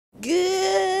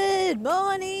Good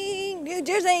morning, New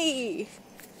Jersey!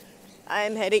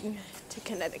 I'm heading to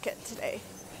Connecticut today.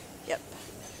 Yep.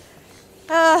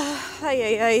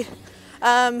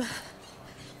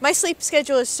 My sleep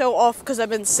schedule is so off because I've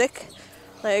been sick.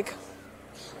 Like,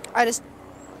 I just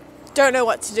don't know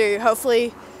what to do.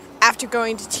 Hopefully, after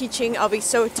going to teaching, I'll be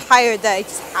so tired that I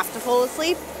just have to fall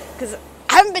asleep. Because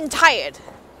I haven't been tired.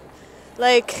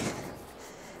 Like,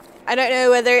 I don't know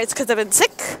whether it's because I've been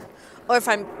sick or if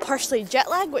I'm partially jet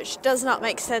lagged, which does not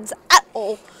make sense at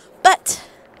all. But,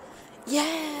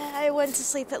 yeah, I went to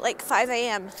sleep at like 5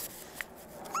 a.m.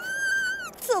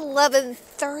 It's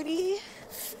 11:30.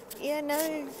 Yeah, no,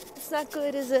 it's not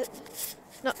good, is it?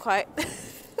 Not quite. We're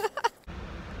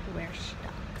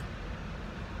stuck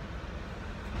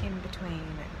in between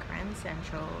Grand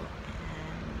Central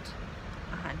and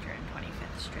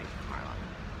 125th Street, Harlem.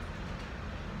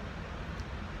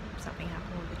 Something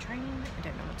happened with the train. I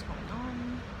don't know what's going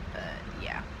on, but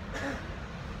yeah.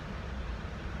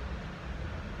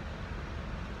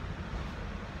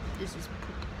 This is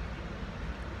poop.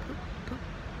 Poop, poop,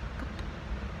 poop.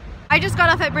 I just got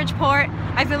off at Bridgeport.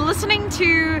 I've been listening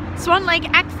to Swan Lake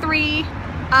Act 3,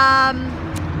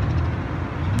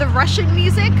 the Russian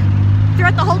music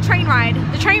throughout the whole train ride.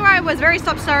 The train ride was very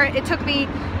stop-start. It took me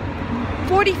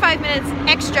 45 minutes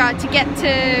extra to get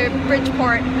to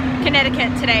Bridgeport,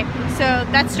 Connecticut today. So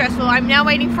that's stressful. I'm now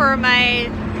waiting for my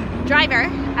driver,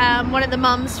 one of the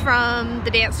mums from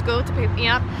the dance school, to pick me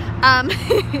up.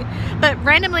 But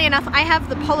randomly enough, I have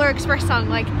the Polar Express song,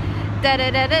 like da da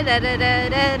da da da da da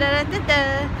da da da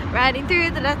da, riding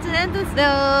through the nuts and the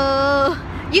snow.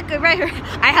 You could write her.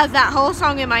 I have that whole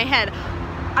song in my head.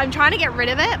 I'm trying to get rid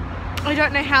of it. I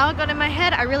don't know how it got in my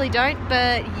head. I really don't.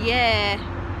 But yeah,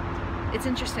 it's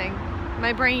interesting.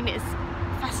 My brain is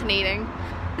fascinating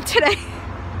today.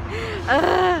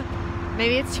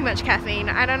 Maybe it's too much caffeine.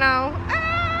 I don't know.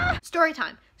 Story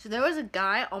time. So there was a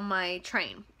guy on my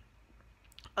train.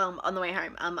 On the way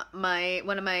home,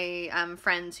 one of my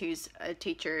friends who's a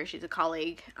teacher, she's a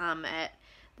colleague at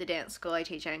the dance school I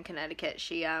teach at in Connecticut.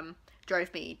 She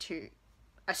drove me to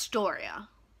Astoria.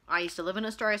 I used to live in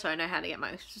Astoria, so I know how to get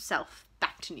myself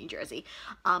back to New Jersey.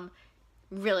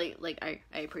 Really, like, I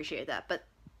appreciate that. But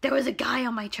there was a guy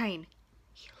on my train.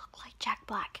 He looked like Jack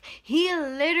Black. He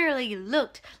literally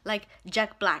looked like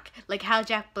Jack Black, like how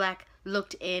Jack Black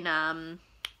looked in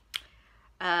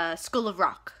School of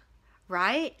Rock.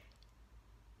 Right?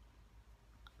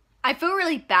 I feel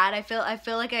really bad. I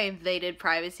feel like I invaded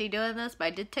privacy doing this, but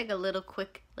I did take a little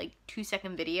quick, like,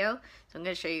 2-second video. So I'm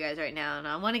going to show you guys right now, and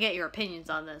I want to get your opinions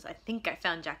on this. I think I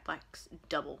found Jack Black's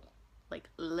double. Like,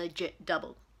 legit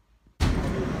double.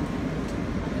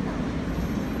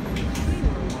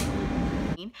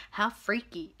 How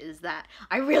freaky is that?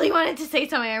 I really wanted to say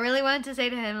something. I really wanted to say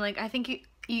to him, like, I think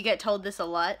you get told this a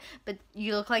lot, but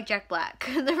you look like Jack Black.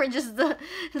 They were just the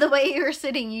way you were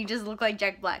sitting, you just look like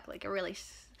Jack Black. Like a really,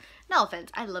 no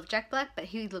offense, I love Jack Black, but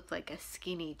he looked like a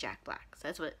skinny Jack Black. So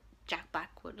that's what Jack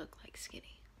Black would look like,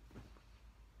 skinny.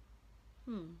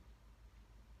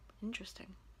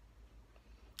 Interesting.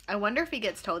 I wonder if he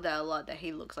gets told that a lot, that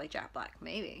he looks like Jack Black.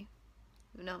 Maybe.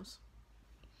 Who knows?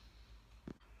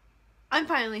 I'm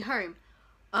finally home.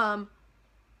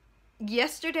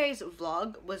 Yesterday's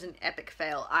vlog was an epic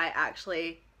fail. I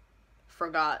actually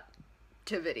forgot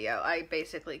to video. I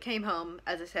basically came home,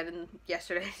 as I said in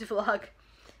yesterday's vlog,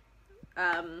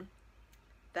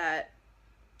 that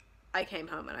I came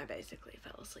home and I basically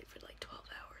fell asleep for like 12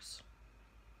 hours.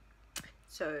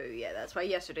 So yeah, that's why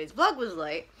yesterday's vlog was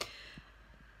late.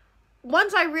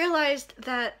 Once I realized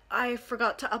that I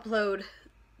forgot to upload,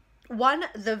 1,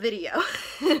 the video,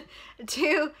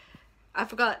 2, I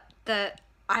forgot that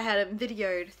I hadn't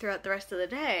videoed throughout the rest of the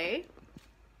day.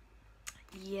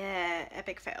 Yeah,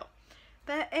 epic fail.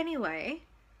 But anyway,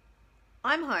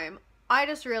 I'm home. I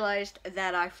just realized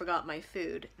that I forgot my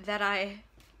food that I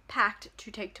packed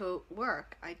to take to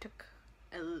work. I took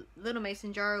a little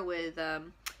mason jar with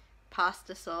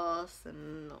pasta sauce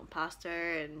and pasta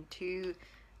and 2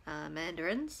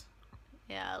 mandarins.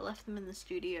 Yeah, I left them in the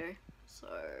studio. So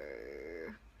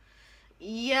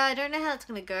yeah, I don't know how it's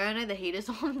gonna go. I know the heater's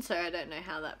on, so I don't know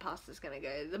how that pasta's gonna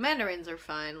go. The mandarins are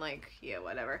fine, like, yeah,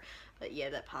 whatever. But yeah,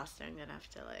 that pasta I'm gonna have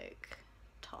to, like,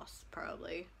 toss,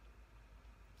 probably.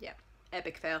 Yeah,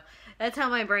 epic fail. That's how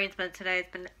my brain's been today.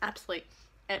 It's been an absolute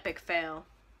epic fail.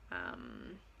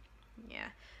 Yeah.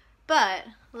 But,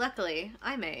 luckily,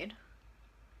 I made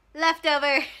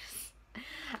leftovers.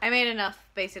 I made enough,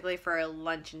 basically, for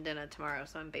lunch and dinner tomorrow,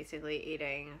 so I'm basically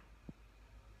eating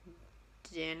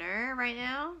dinner right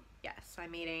now. Yes,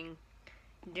 I'm eating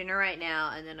dinner right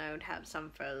now, and then I would have some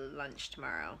for lunch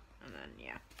tomorrow, and then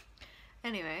yeah,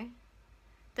 Anyway,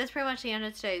 that's pretty much the end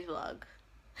of today's vlog.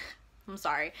 I'm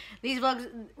sorry. These vlogs,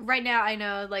 right now, I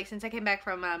know, like, since I came back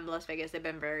from Las Vegas, they've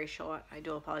been very short. I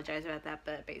do apologize about that,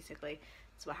 but basically,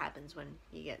 it's what happens when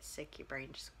you get sick. Your brain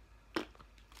just,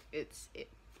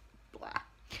 blah.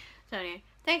 So anyway,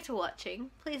 thanks for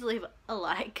watching. Please leave a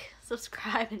like,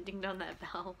 subscribe, and ding dong that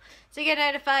bell so you get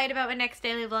notified about my next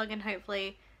daily vlog, and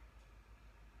hopefully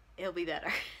it'll be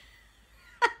better.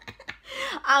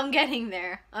 I'm getting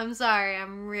there. I'm sorry.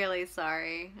 I'm really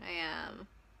sorry. I am.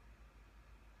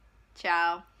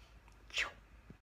 Ciao.